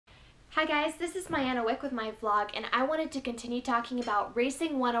Hi guys, this is Mianna Wick with my vlog, and I wanted to continue talking about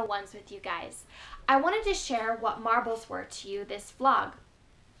racing 101s with you guys. I wanted to share what marbles were to you this vlog.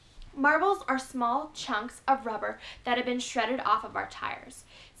 Marbles are small chunks of rubber that have been shredded off of our tires.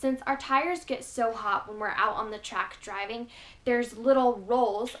 Since our tires get so hot when we're out on the track driving, there's little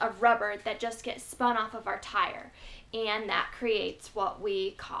rolls of rubber that just get spun off of our tire, and that creates what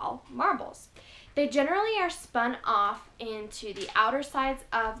we call marbles. They generally are spun off into the outer sides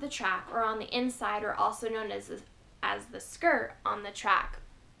of the track or on the inside, or also known as the skirt on the track.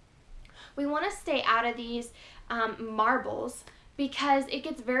 We want to stay out of these marbles because it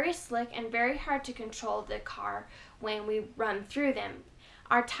gets very slick and very hard to control the car when we run through them.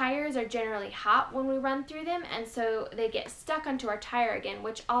 Our tires are generally hot when we run through them, and so they get stuck onto our tire again,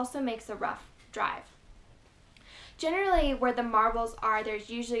 which also makes a rough drive. Generally, where the marbles are, there's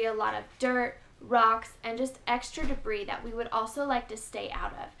usually a lot of dirt, rocks, and just extra debris that we would also like to stay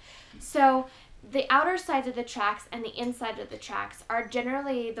out of. So the outer sides of the tracks and the inside of the tracks are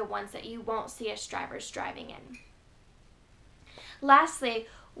generally the ones that you won't see us drivers driving in. Lastly,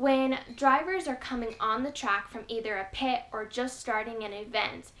 when drivers are coming on the track from either a pit or just starting an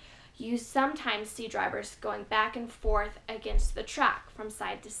event, you sometimes see drivers going back and forth against the track from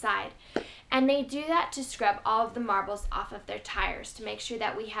side to side. And they do that to scrub all of the marbles off of their tires to make sure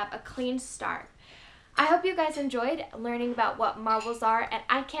that we have a clean start. I hope you guys enjoyed learning about what marbles are, and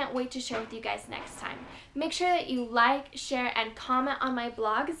I can't wait to share with you guys next time. Make sure that you like, share, and comment on my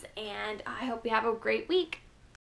blogs, and I hope you have a great week.